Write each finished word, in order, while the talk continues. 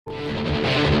Everybody,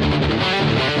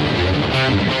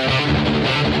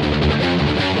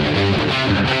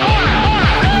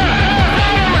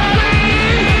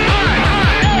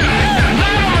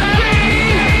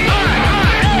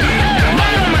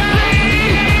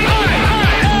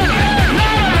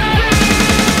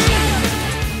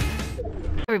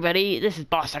 this is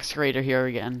Boss Excavator here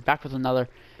again, back with another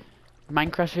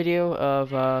Minecraft video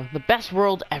of the best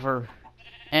world ever.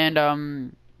 And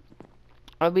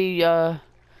I'll be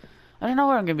I don't know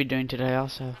what I'm gonna be doing today.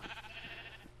 Also,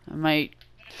 I might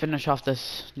finish off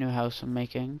this new house I'm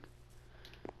making.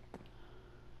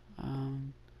 Oh,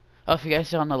 if you guys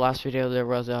saw in the last video, there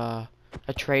was a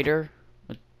trader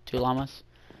with 2 llamas.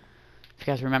 If you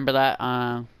guys remember that,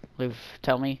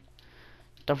 tell me.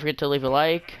 Don't forget to leave a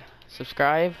like,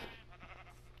 subscribe,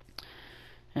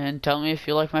 and tell me if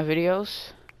you like my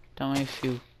videos. Tell me if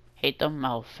you hate them.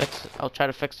 I'll try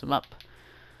to fix them up.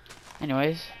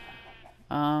 Anyways,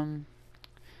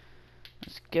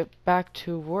 let's get back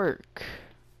to work.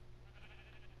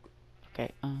 Okay,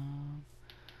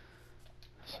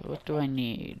 so what do I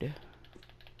need?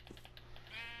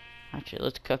 Actually,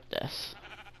 let's cook this.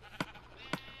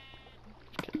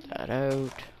 Get that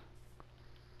out.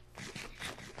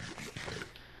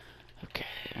 Okay,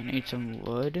 I need some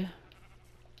wood.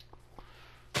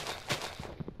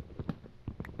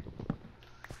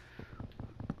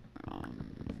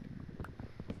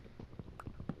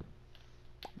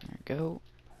 There we go.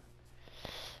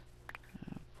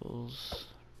 Apples.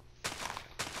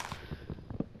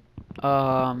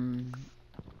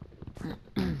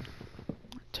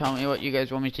 Tell me what you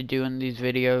guys want me to do in these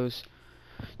videos.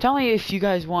 Tell me if you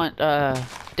guys want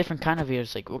different kind of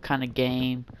videos, like what kind of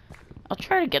game. I'll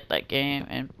try to get that game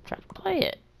and try to play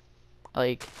it.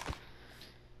 Like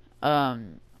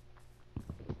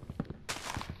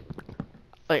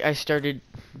I started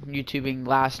YouTubing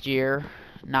last year,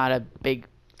 not a big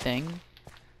thing.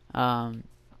 But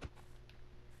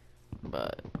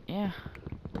yeah.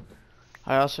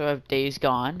 I also have Days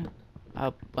Gone.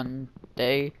 I'll one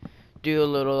day do a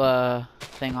little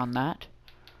thing on that.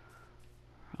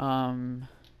 Don't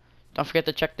forget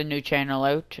to check the new channel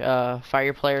out,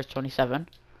 Fire Players 27.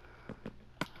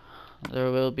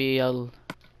 There will be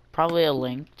probably a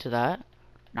link to that.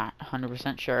 Not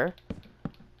 100% sure.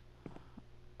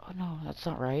 Oh no, that's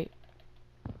not right.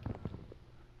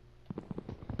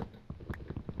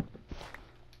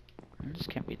 This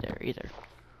can't be there either.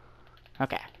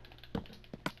 Okay.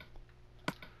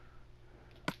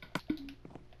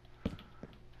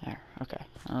 There, okay.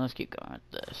 Now let's keep going with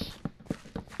this.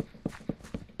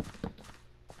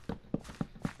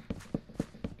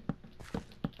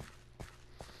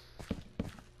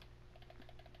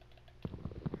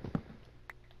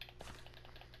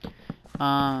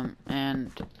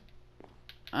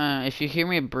 If you hear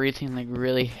me breathing like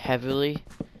really heavily,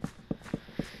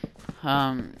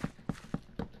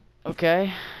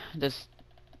 okay, just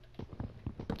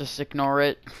ignore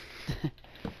it.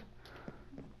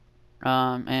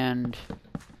 And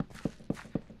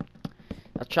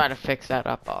I'll try to fix that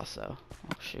up also.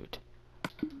 Oh shoot.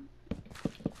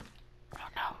 Oh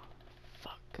no.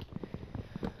 Fuck.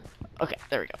 Okay,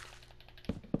 there we go.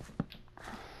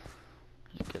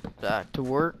 Let's get back to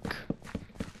work.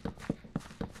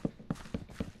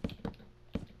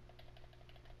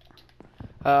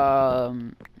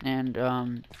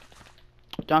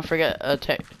 Don't forget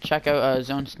to check out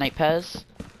Zone Snipez.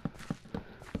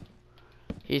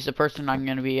 He's the person I'm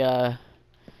gonna be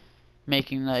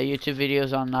making the YouTube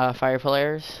videos on Fire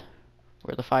Players.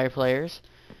 We're the Fire Players,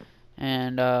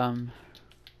 and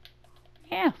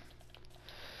yeah.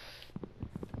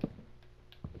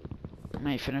 I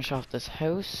might finish off this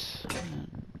house.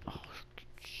 And, oh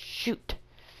shoot!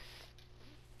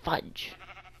 Fudge.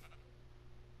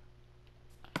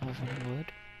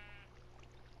 Wood.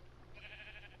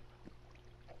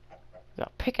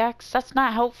 Got pickaxe. That's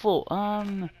not helpful.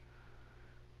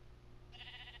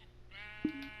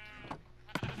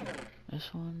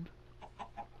 This one.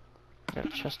 Got a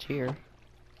chest here.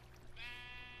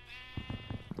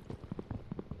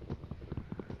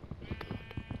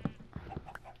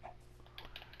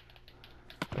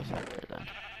 Where's that there then?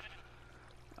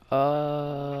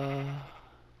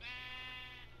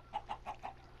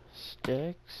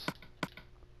 Sticks.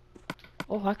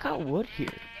 Oh, I got wood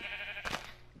here.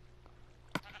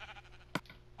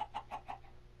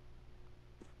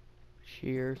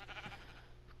 Shears.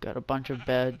 Got a bunch of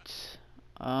beds.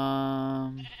 If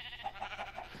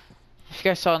you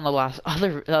guys saw in the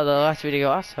last video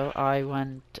also, I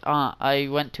went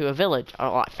to a village.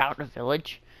 Oh, I found a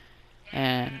village,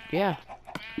 and yeah,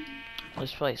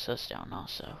 let's place this down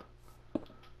also.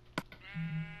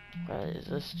 What does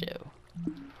this do?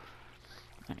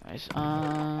 Anyways,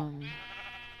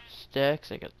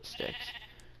 sticks. I got the sticks.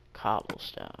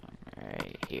 Cobblestone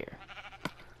right here.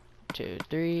 2,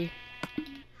 3.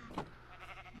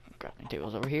 Crafting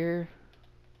tables over here.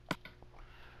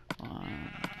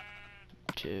 1,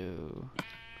 2.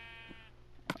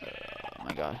 Oh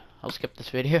my god. I'll skip this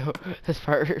video. This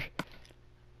part.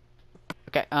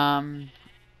 Okay, I'll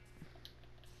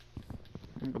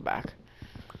go back.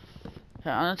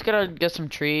 Let's get some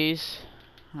trees.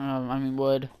 I mean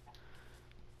wood.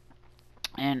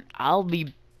 And I'll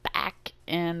be back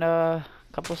in a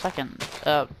couple of seconds.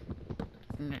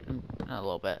 In a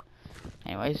little bit.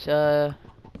 Anyways, yeah.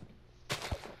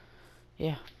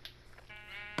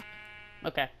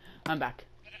 Okay, I'm back.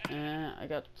 I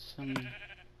got some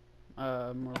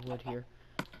more wood here.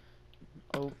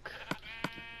 Oak.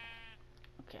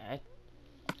 Okay,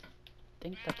 I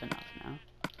think that's enough now.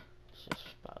 Let's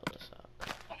just pile this up.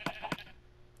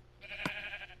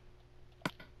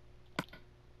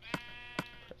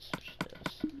 Let's switch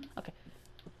this. Okay.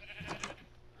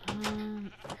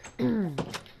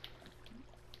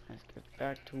 Let's get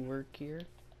back to work here.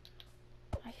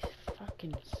 I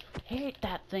fucking hate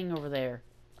that thing over there.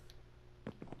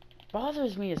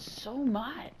 Bothers me so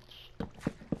much.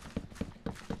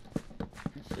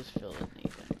 Let's just fill in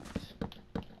these anyways.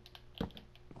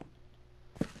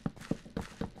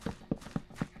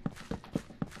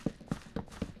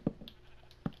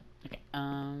 Okay,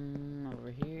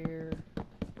 over here.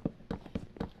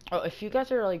 Oh, if you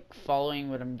guys are like following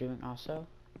what I'm doing also,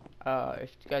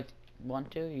 if you guys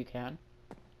want to, you can.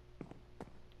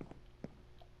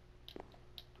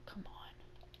 Come on.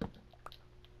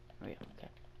 Oh yeah, okay.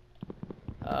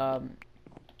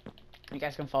 You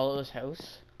guys can follow this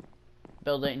house,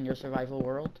 build it in your survival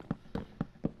world,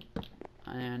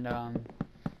 and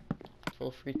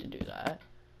feel free to do that.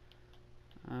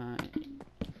 I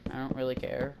don't really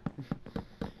care.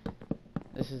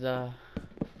 This is a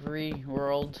free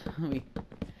world. We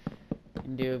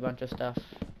can do a bunch of stuff,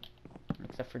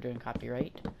 except for doing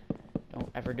copyright.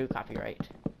 Don't ever do copyright.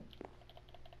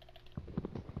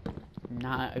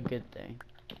 Not a good thing.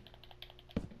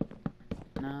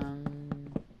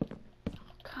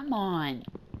 Come on.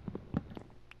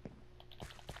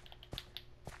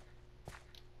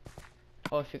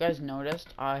 Oh, if you guys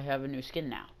noticed, I have a new skin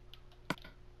now.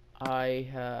 I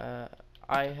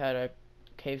had a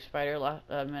cave spider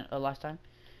last time.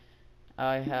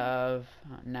 I have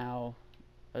now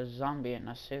a zombie in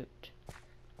a suit.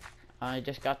 I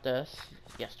just got this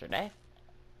yesterday,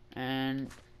 and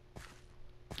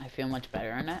I feel much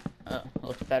better in it.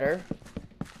 Looks better.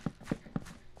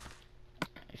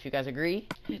 If you guys agree,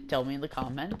 tell me in the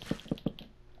comments.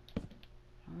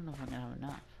 I don't know if I'm gonna have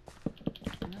enough.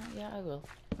 No, yeah, I will.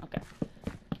 Okay.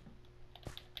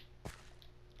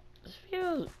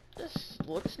 This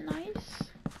looks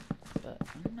nice, but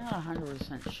I'm not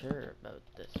 100% sure about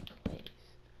this place.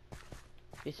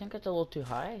 Do you think it's a little too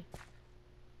high?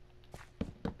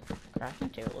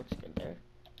 Crafting table looks good there.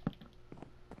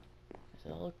 Does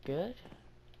that look good?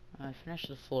 I finished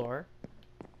the floor.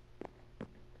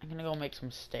 I'm gonna go make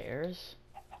some stairs.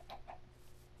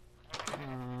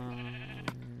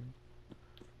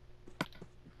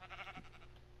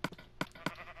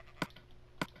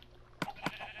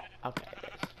 Okay, it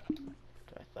is.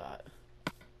 That's what I thought.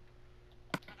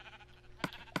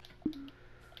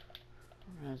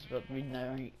 It's about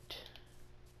midnight.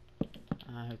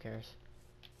 Who cares?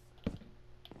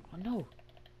 Oh no!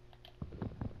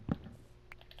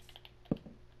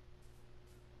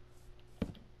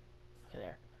 Okay,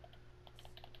 there.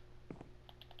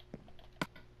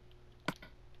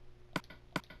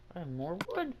 I have more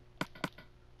wood.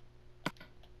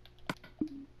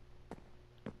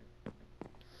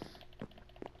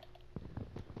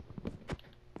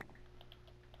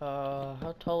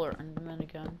 How tall are Endermen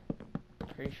again?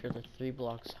 Pretty sure they're 3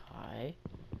 blocks high.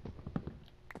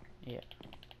 Yeah.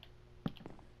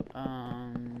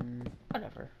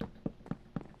 Whatever.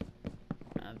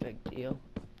 Not a big deal.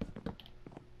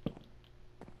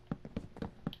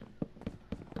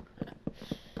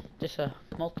 Just a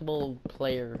multiple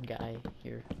player guy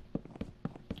here.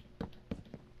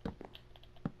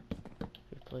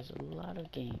 Who plays a lot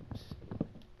of games.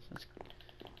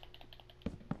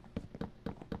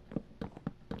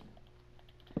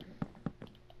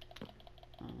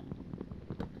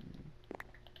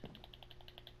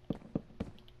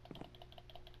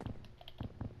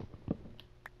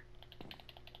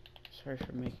 Sorry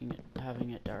for having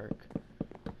it dark.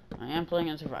 I am playing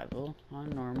in survival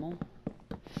on normal.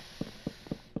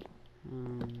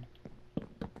 And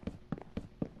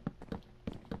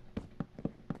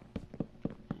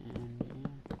yeah.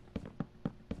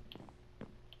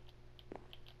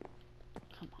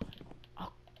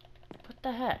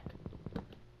 What the heck?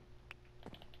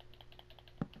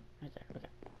 Right there, okay.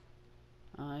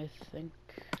 I think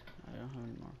I don't have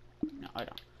any more. No, I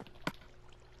don't.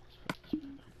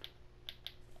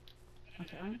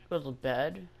 Okay, I'm gonna go to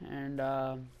bed and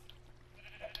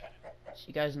see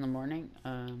you guys in the morning.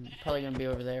 Probably gonna be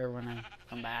over there when I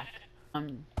come back.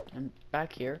 I'm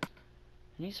back here.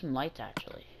 I need some lights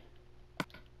actually.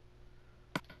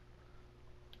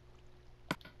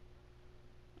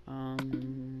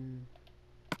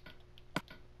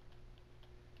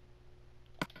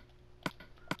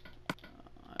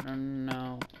 I don't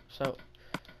know. So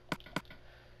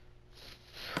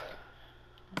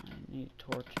I need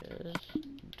torches.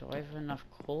 Do I have enough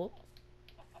coal?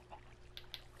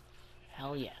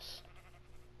 Hell yes.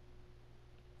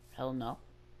 Hell no.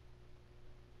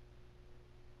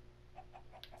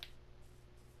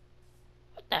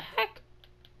 What the heck?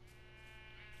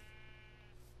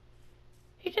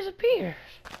 He disappears.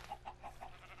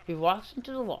 He walks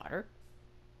into the water.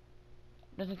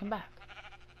 Doesn't come back.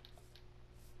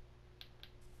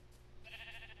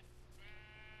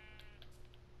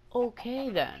 Okay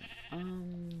then.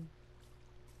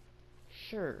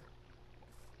 Sure.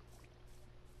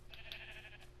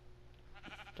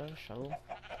 Do I have a shovel?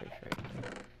 Pretty sure I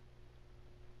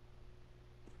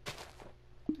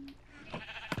do.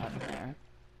 Not there.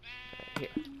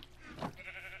 Here.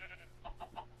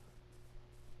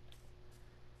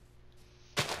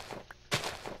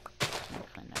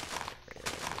 Clean that right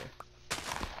over here.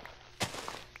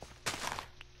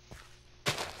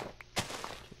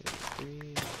 2,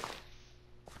 3.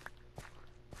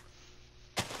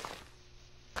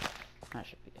 That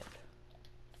should be good.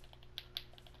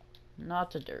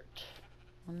 Not the dirt.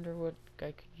 Wonder what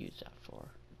I could use that for.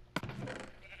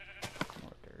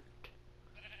 More dirt.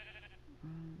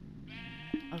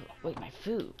 Oh, wait, my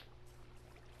food.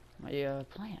 My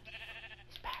plant.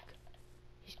 He's back.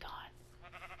 He's gone.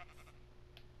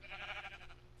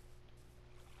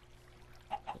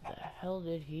 Where the hell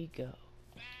did he go?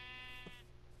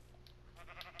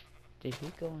 Did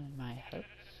he go in my house?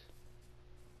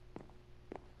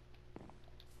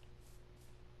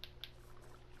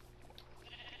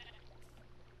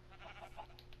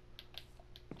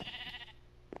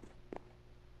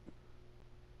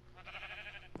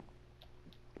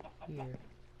 Weird.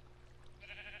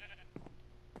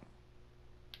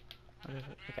 What is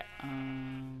it? Okay,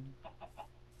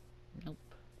 nope.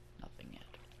 Nothing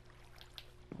yet.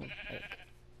 Oh, egg.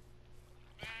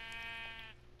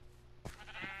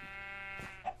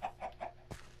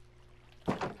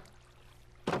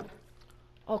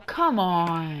 Oh, come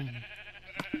on!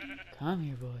 Come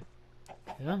here, boy.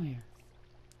 Come here.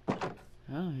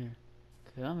 Come here.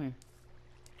 Come here.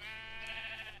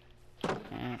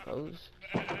 And close.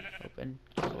 Open.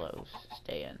 Close.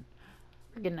 Stay in.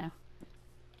 We're good now.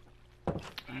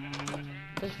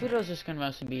 This video is just gonna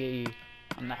mostly be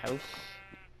on the house.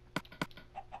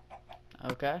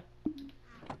 Okay.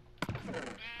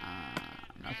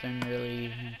 Nothing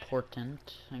really important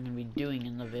I'm gonna be doing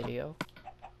in the video.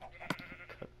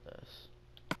 Cook this.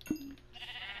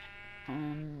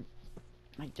 I'm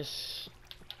just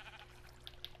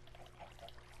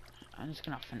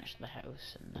gonna finish the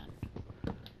house and then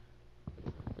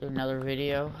do another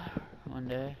video one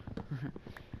day.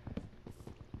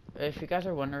 If you guys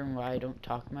are wondering why I don't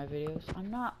talk in my videos, I'm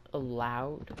not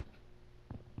allowed.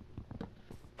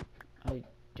 I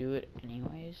do it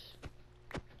anyways.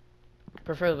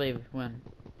 Preferably when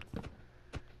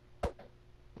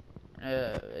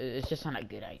it's just not a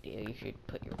good idea. You should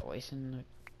put your voice in the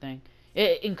thing,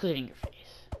 including your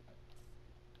face.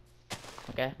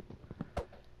 Okay?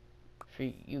 For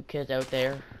you kids out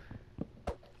there,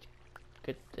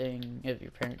 good thing if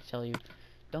your parents tell you,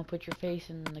 don't put your face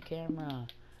in the camera.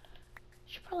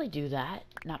 You should probably do that,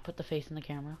 not put the face in the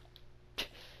camera. If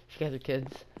you guys are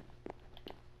kids.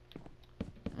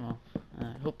 Well,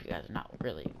 I hope you guys are not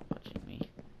really watching me.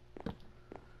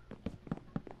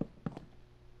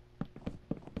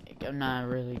 Like, I'm not a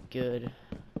really good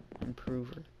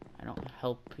improver. I don't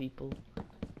help people.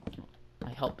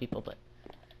 I help people, but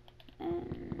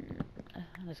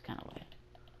that's kind of way.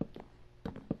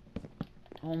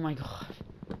 Oh my god.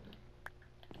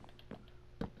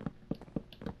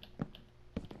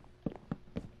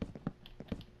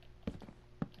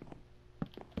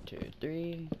 Two,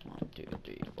 three. 1, 2,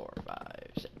 3, 4,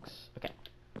 5, 6. Okay.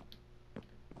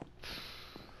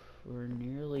 We're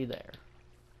nearly there.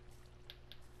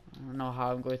 I don't know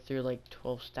how I'm going through like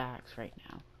 12 stacks right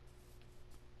now.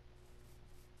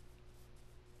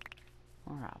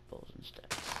 More apples instead.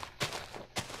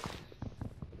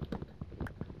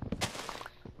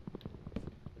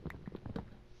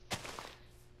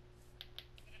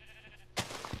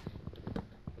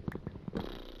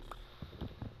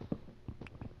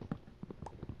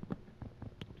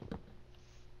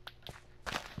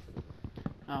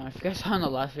 If you guys saw in the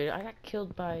last video, I got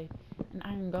killed by an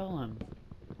iron golem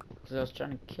because I was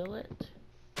trying to kill it.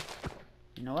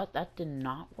 You know what? That did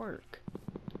not work.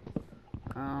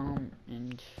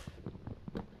 And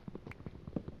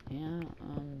yeah,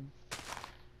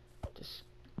 just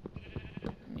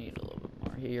need a little bit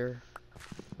more here.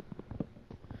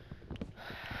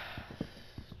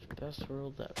 Best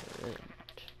world ever, isn't it?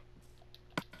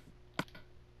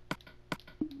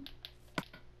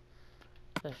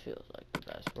 That feels like the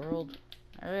best world.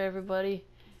 Alright, everybody.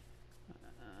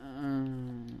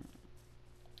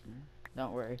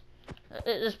 Don't worry.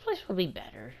 This place will be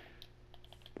better.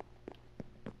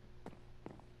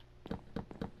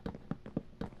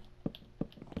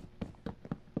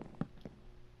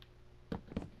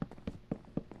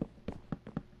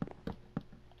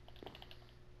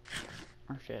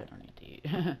 Oh shit, I don't need to eat.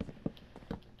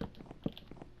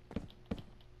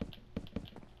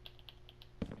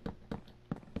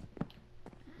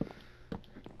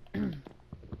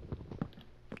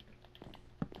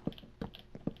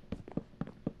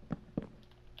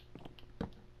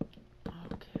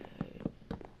 Okay.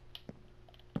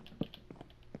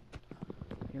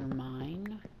 You're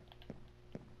mine.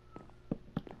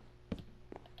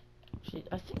 See,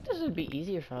 I think this would be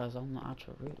easier if I was on the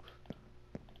actual roof.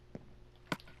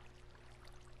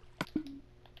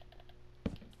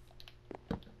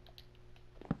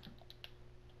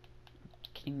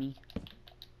 Kidding me?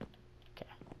 Okay.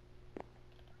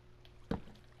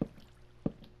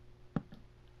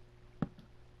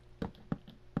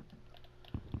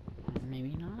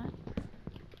 Maybe not.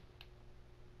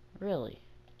 Really?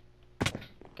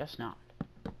 Guess not.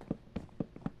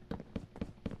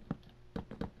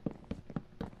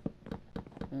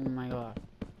 Oh my god.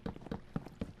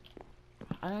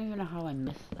 I don't even know how I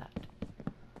missed that.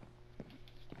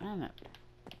 Damn it.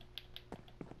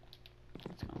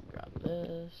 Let's go and grab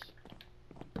this.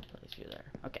 Place you there.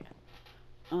 Okay.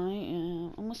 I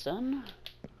am almost done.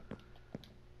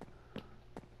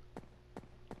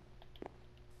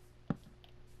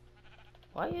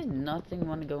 Why is nothing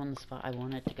want to go in the spot I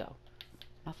want it to go?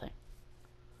 Nothing.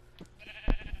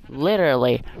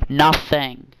 Literally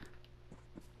nothing.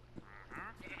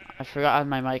 I forgot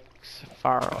my mic's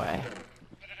far away.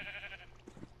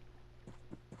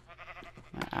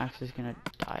 My axe is gonna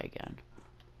die again.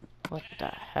 What the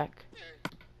heck?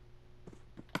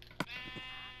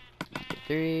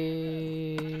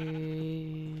 3.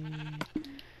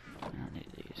 I don't need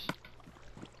these.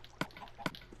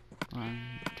 1,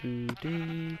 2,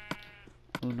 3.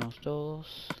 Unos,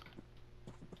 dos.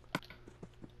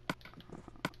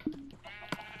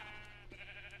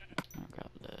 I'll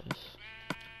grab this.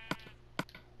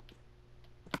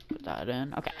 Put that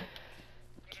in. Okay.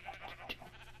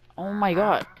 Oh my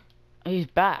god. He's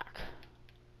back.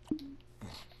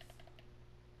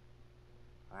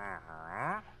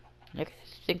 I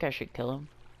think I should kill him.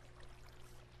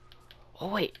 Oh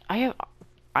wait, I have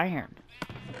iron.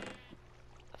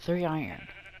 3 iron.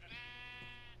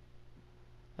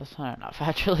 That's not enough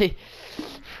actually.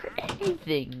 For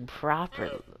anything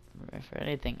proper. For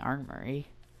anything armory.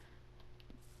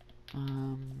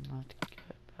 Let's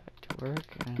get back to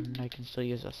work and I can still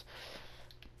use this.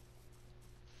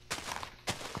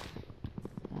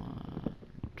 1,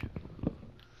 2,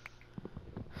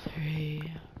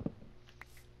 3.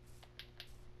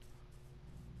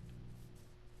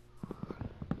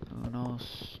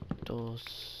 Unos,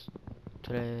 dos,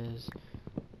 tres,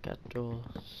 cuatro,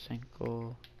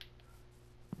 cinco.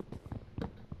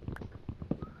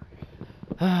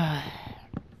 I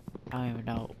don't even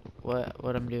know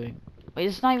what I'm doing. Wait,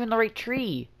 it's not even the right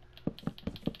tree.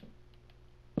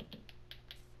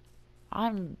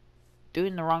 I'm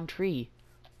doing the wrong tree.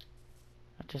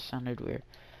 That just sounded weird.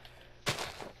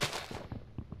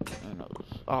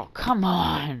 Oh, come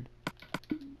on.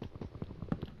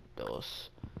 Dos,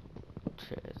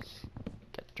 tres,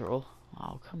 cuatro.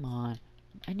 Oh, come on.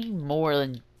 I need more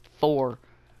than 4.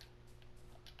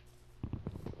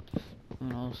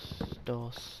 Unos,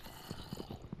 dos,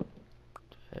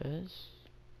 tres,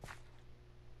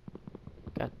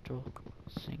 cuatro,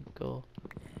 cinco,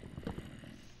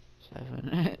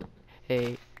 7,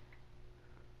 8.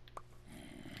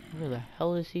 Where the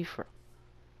hell is he from?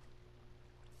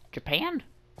 Japan?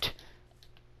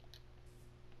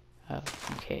 Oh,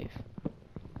 cave.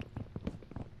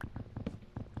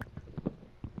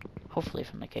 Hopefully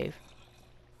from the cave.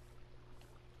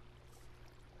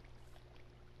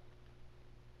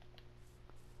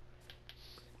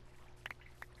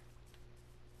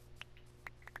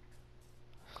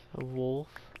 A wolf.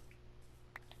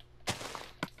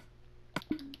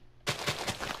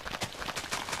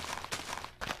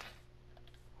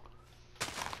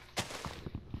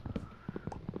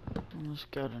 Let's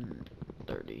go to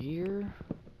 30 here.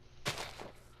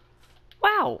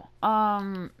 Wow.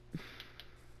 How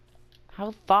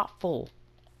thoughtful.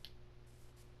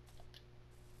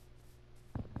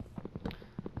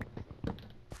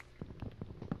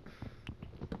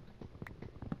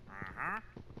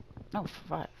 No,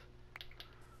 5.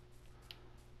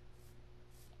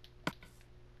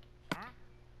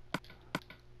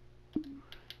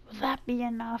 Will that be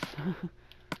enough?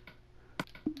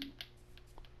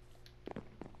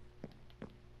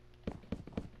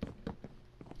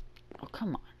 Oh,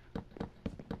 come on.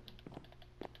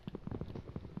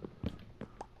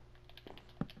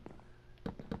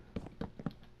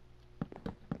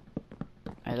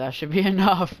 Hey, that should be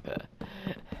enough.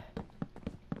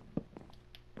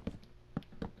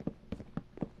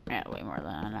 Yeah, way more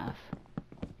than enough.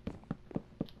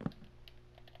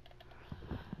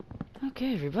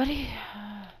 Okay, everybody.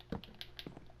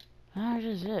 That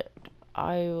is it.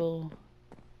 I will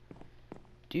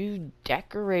do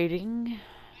decorating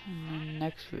in the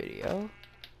next video.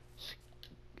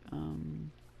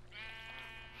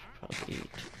 Probably eat.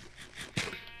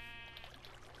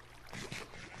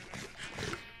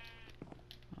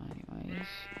 Anyways,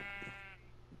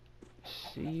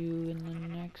 see you in the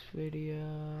next video.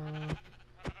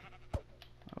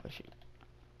 Oh shit.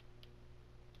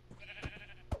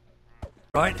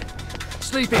 Right,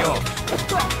 sleep it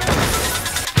off.